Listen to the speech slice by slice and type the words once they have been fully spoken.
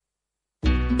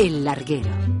El Larguero,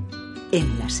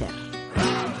 en la SER.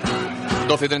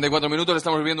 12:34,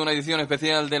 estamos viviendo una edición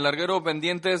especial del Larguero,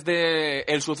 pendientes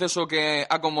del suceso que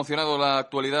ha conmocionado la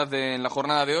actualidad en la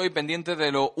jornada de hoy, pendientes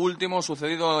de lo último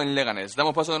sucedido en Leganés.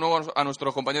 Damos paso de nuevo a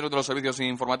nuestros compañeros de los servicios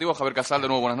informativos. Javier Casal, de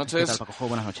nuevo, buenas noches. ¿Qué tal, Paco?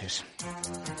 Buenas noches.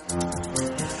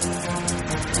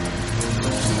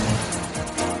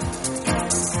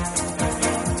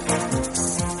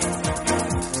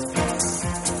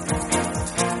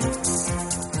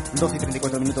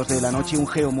 12:34 de la noche, un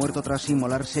geo muerto tras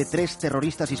inmolarse 3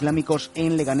 terroristas islámicos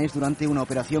en Leganés durante una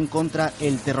operación contra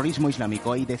el terrorismo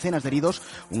islámico. Hay decenas de heridos,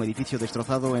 un edificio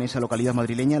destrozado en esa localidad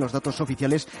madrileña. Los datos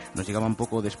oficiales nos llegaban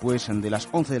poco después de las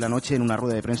 11 de la noche en una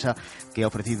rueda de prensa que ha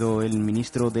ofrecido el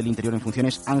ministro del Interior en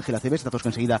funciones, Ángel Acebes. Datos que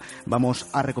enseguida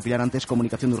vamos a recopilar. Antes,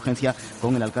 comunicación de urgencia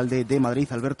con el alcalde de Madrid,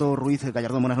 Alberto Ruiz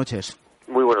Gallardón. Buenas noches.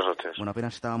 Muy buenas noches. Bueno,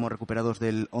 apenas estábamos recuperados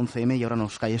del 11M y ahora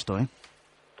nos cae esto, ¿eh?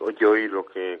 Hoy lo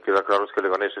que queda claro es que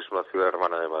Leganés es una ciudad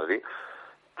hermana de Madrid,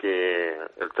 que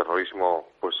el terrorismo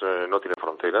no tiene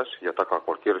fronteras y ataca a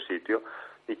cualquier sitio,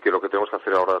 y que lo que tenemos que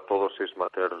hacer ahora todos es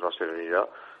mantener la serenidad,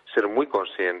 ser muy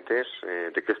conscientes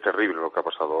de que es terrible lo que ha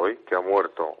pasado hoy, que ha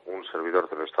muerto un servidor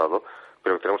del Estado,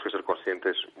 pero que tenemos que ser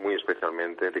conscientes muy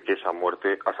especialmente de que esa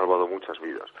muerte ha salvado muchas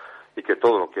vidas y que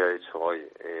todo lo que ha hecho hoy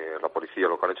la policía,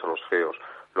 lo que han hecho los feos,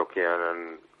 lo que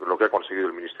ha conseguido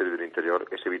el Ministerio del Interior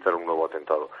es evitar un nuevo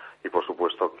atentado. Y por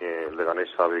supuesto que Leganés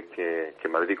sabe que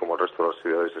Madrid, como el resto de las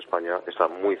ciudades de España, está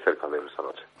muy cerca de él esta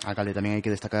noche. Alcalde, también hay que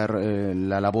destacar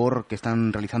la labor que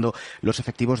están realizando los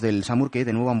efectivos del SAMUR, que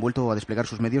de nuevo han vuelto a desplegar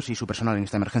sus medios y su personal en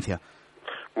esta emergencia.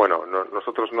 Bueno,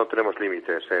 nosotros no tenemos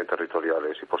límites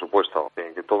territoriales y, por supuesto,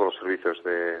 que todos los servicios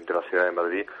de la ciudad de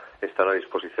Madrid están a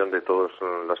disposición de todas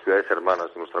las ciudades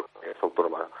hermanas de nuestra comunidad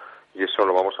autónoma, y eso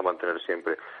lo vamos a mantener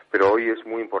siempre. Pero hoy es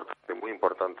muy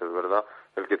importante, de verdad,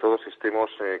 el que todos estemos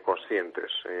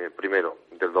conscientes, primero,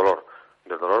 del dolor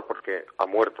porque ha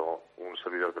muerto un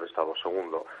servidor del Estado.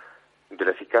 Segundo, de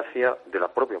la eficacia de la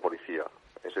propia policía.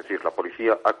 Es decir, la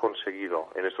policía ha conseguido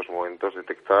en estos momentos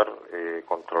detectar,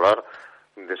 controlar.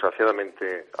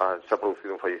 Desgraciadamente se ha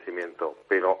producido un fallecimiento,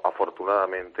 pero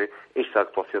afortunadamente esa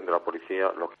actuación de la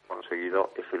policía lo que ha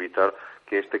conseguido es evitar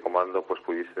que este comando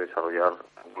pudiese desarrollar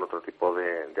algún otro tipo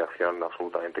de acción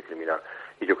absolutamente criminal.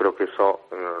 Y yo creo que eso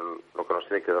lo que nos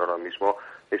tiene que dar ahora mismo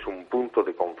es un punto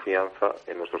de confianza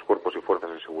en nuestros cuerpos y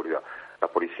fuerzas de seguridad. La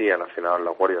Policía Nacional,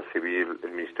 la Guardia Civil,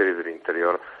 el Ministerio del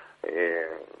Interior,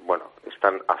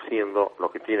 están haciendo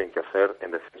lo que tienen que hacer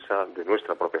en defensa de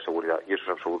nuestra propia seguridad, y eso es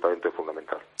absolutamente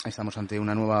fundamental. Estamos ante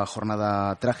una nueva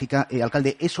jornada trágica.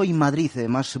 Alcalde, ¿es hoy Madrid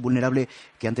más vulnerable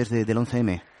que antes del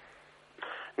 11M?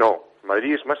 No,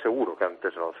 Madrid es más seguro que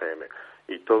antes del 11M,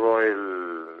 y todo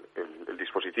el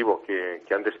dispositivo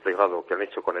que han desplegado, que han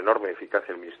hecho con enorme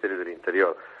eficacia el Ministerio del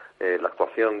Interior, la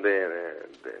actuación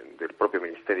del propio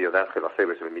Ministerio de Ángel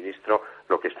Acebes, el ministro,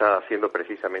 lo que está haciendo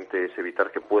precisamente es evitar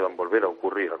que puedan volver a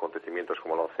ocurrir acontecimientos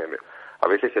como el 11M. A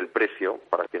veces el precio,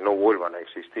 para que no vuelvan a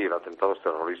existir atentados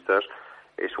terroristas,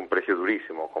 es un precio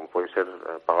durísimo, como puede ser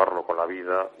pagarlo con la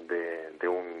vida de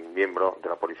un miembro de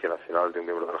la Policía Nacional, de un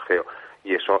miembro del GEO,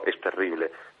 y eso es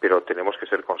terrible. Pero tenemos que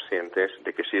ser conscientes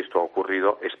de que si esto ha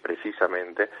ocurrido es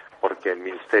precisamente porque el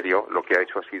Ministerio lo que ha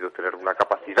hecho ha sido tener una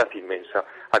capacidad inmensa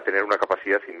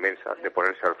de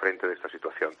ponerse al frente de esta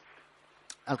situación.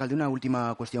 Alcalde, una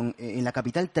última cuestión. En la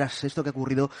capital, tras esto que ha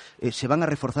ocurrido, ¿se van a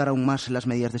reforzar aún más las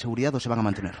medidas de seguridad o se van a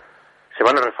mantener? Se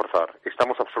van a reforzar.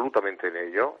 Estamos absolutamente en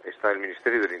ello. Está el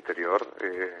Ministerio del Interior.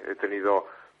 He tenido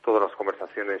todas las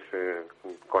conversaciones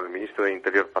con el Ministro del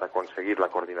Interior para conseguir la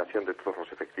coordinación de todos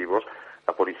los efectivos.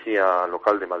 La Policía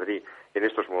Local de Madrid en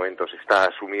estos momentos está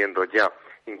asumiendo ya,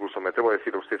 incluso me atrevo a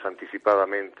decir a usted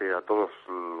anticipadamente, a todos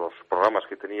los programas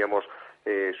que teníamos,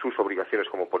 sus obligaciones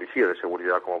como policía de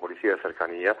seguridad, como policía de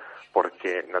cercanía,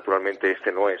 porque naturalmente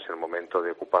este no es el momento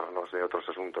de ocuparnos de otros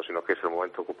asuntos, sino que es el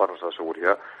momento de ocuparnos de la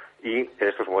seguridad, y en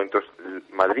estos momentos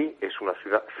Madrid es una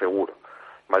ciudad segura.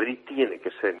 Madrid tiene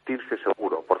que sentirse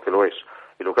seguro, porque lo es.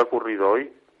 Y lo que ha ocurrido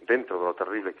hoy, dentro de lo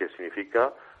terrible que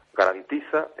significa,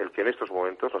 garantiza el que en estos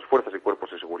momentos las fuerzas y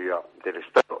cuerpos de seguridad del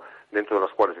Estado, dentro de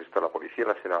las cuales está la Policía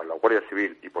Nacional, la Guardia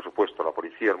Civil y, por supuesto, la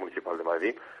Policía Municipal de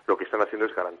Madrid, lo que están haciendo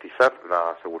es garantizar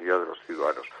la seguridad de los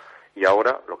ciudadanos. Y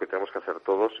ahora lo que tenemos que hacer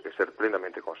todos es ser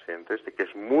plenamente conscientes de que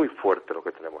es muy fuerte lo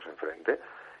que tenemos enfrente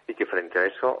y que frente a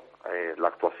eso la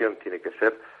actuación tiene que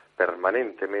ser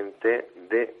permanentemente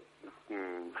de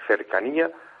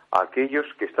cercanía a aquellos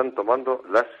que están tomando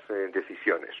las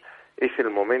decisiones. Es el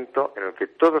momento en el que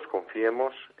todos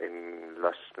confiemos en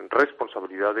las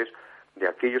responsabilidades de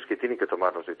aquellos que tienen que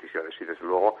tomar las decisiones, y desde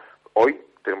luego hoy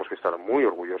tenemos que estar muy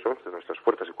orgullosos de nuestras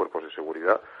fuerzas y cuerpos de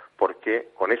seguridad porque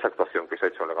con esa actuación que se ha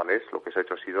hecho en Leganés, lo que se ha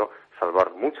hecho ha sido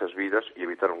salvar muchas vidas y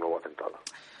evitar un nuevo atentado.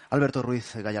 Alberto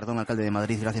Ruiz Gallardón, alcalde de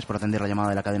Madrid, gracias por atender la llamada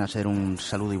de la cadena SER. Un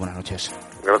saludo y buenas noches.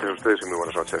 Gracias a ustedes y muy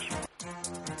buenas noches.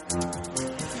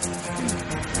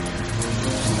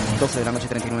 12 de la noche,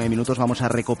 39 minutos. Vamos a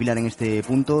recopilar en este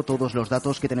punto todos los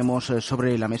datos que tenemos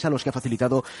sobre la mesa, los que ha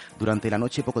facilitado durante la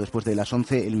noche, poco después de las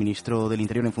 11, el ministro del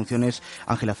Interior en funciones,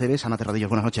 Ángel Acebes. Ana Terradillos,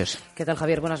 buenas noches. ¿Qué tal,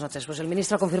 Javier? Buenas noches. Pues el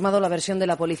ministro ha confirmado la versión de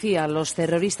la policía. Los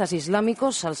terroristas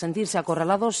islámicos, al sentirse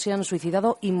acorralados, se han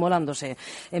suicidado inmolándose.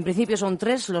 En principio son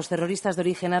 3 los terroristas de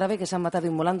origen árabe que se han matado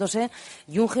inmolándose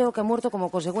y un geo que ha muerto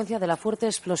como consecuencia de la fuerte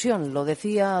explosión. Lo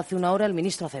decía hace una hora el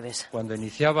ministro Acebes. Cuando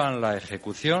iniciaban la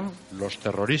ejecución, los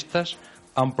terroristas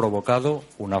han provocado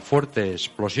una fuerte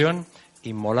explosión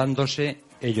inmolándose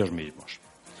ellos mismos.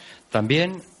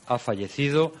 También ha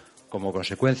fallecido como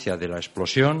consecuencia de la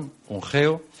explosión un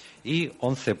geo y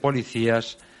 11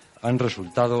 policías han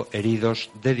resultado heridos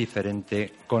de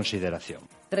diferente consideración.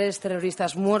 3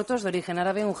 terroristas muertos de origen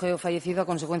árabe, un geo fallecido a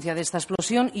consecuencia de esta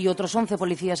explosión y otros 11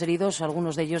 policías heridos,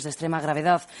 algunos de ellos de extrema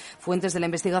gravedad. Fuentes de la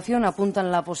investigación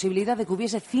apuntan la posibilidad de que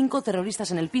hubiese 5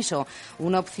 terroristas en el piso,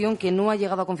 una opción que no ha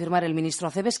llegado a confirmar el ministro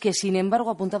Acebes, que sin embargo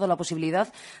ha apuntado la posibilidad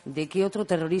de que otro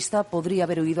terrorista podría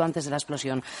haber huido antes de la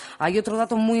explosión. Hay otro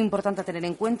dato muy importante a tener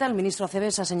en cuenta. El ministro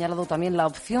Acebes ha señalado también la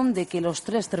opción de que los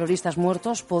 3 terroristas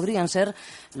muertos podrían ser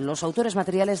los autores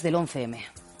materiales del 11M.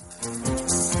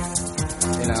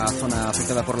 En la zona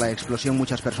afectada por la explosión,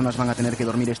 muchas personas van a tener que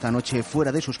dormir esta noche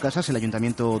fuera de sus casas. El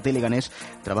Ayuntamiento de Leganés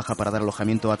trabaja para dar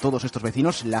alojamiento a todos estos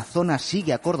vecinos. La zona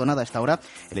sigue acordonada a esta hora.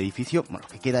 El edificio, lo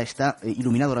que queda, está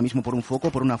iluminado ahora mismo por un foco,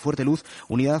 por una fuerte luz.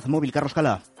 Unidad móvil, Carlos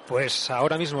Cala. Pues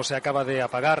ahora mismo se acaba de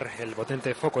apagar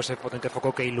ese potente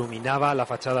foco que iluminaba la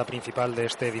fachada principal de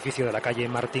este edificio de la calle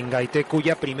Martín Gaite,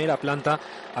 cuya primera planta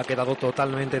ha quedado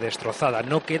totalmente destrozada.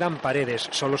 No quedan paredes,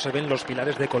 solo se ven los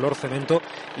pilares de color cemento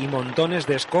y montones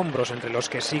de escombros entre los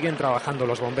que siguen trabajando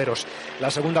los bomberos.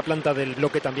 La segunda planta del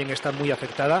bloque también está muy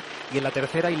afectada y en la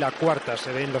tercera y la cuarta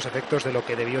se ven los efectos de lo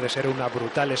que debió de ser una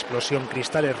brutal explosión,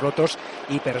 cristales rotos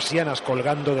y persianas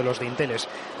colgando de los dinteles.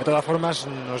 De todas formas,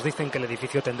 nos dicen que el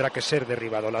edificio tendrá que ser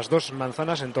derribado. Las 2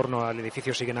 manzanas en torno al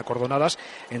edificio siguen acordonadas.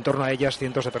 En torno a ellas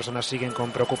cientos de personas siguen con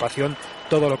preocupación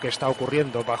todo lo que está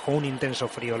ocurriendo bajo un intenso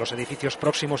frío. Los edificios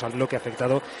próximos al bloque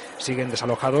afectado siguen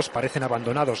desalojados, parecen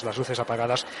abandonados, las luces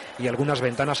apagadas y algunas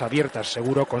ventanas abiertas,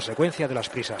 seguro consecuencia de las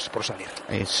prisas por salir.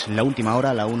 Es la última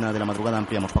hora, a la 1 de la madrugada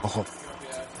ampliamos. Pacojo.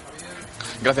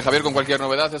 Gracias, Javier. Con cualquier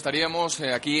novedad estaríamos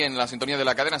aquí en la sintonía de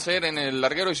la cadena SER, en el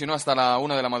larguero, y si no, hasta la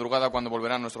 1 de la madrugada, cuando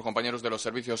volverán nuestros compañeros de los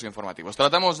servicios informativos.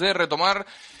 Tratamos de retomar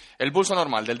el pulso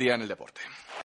normal del día en el deporte.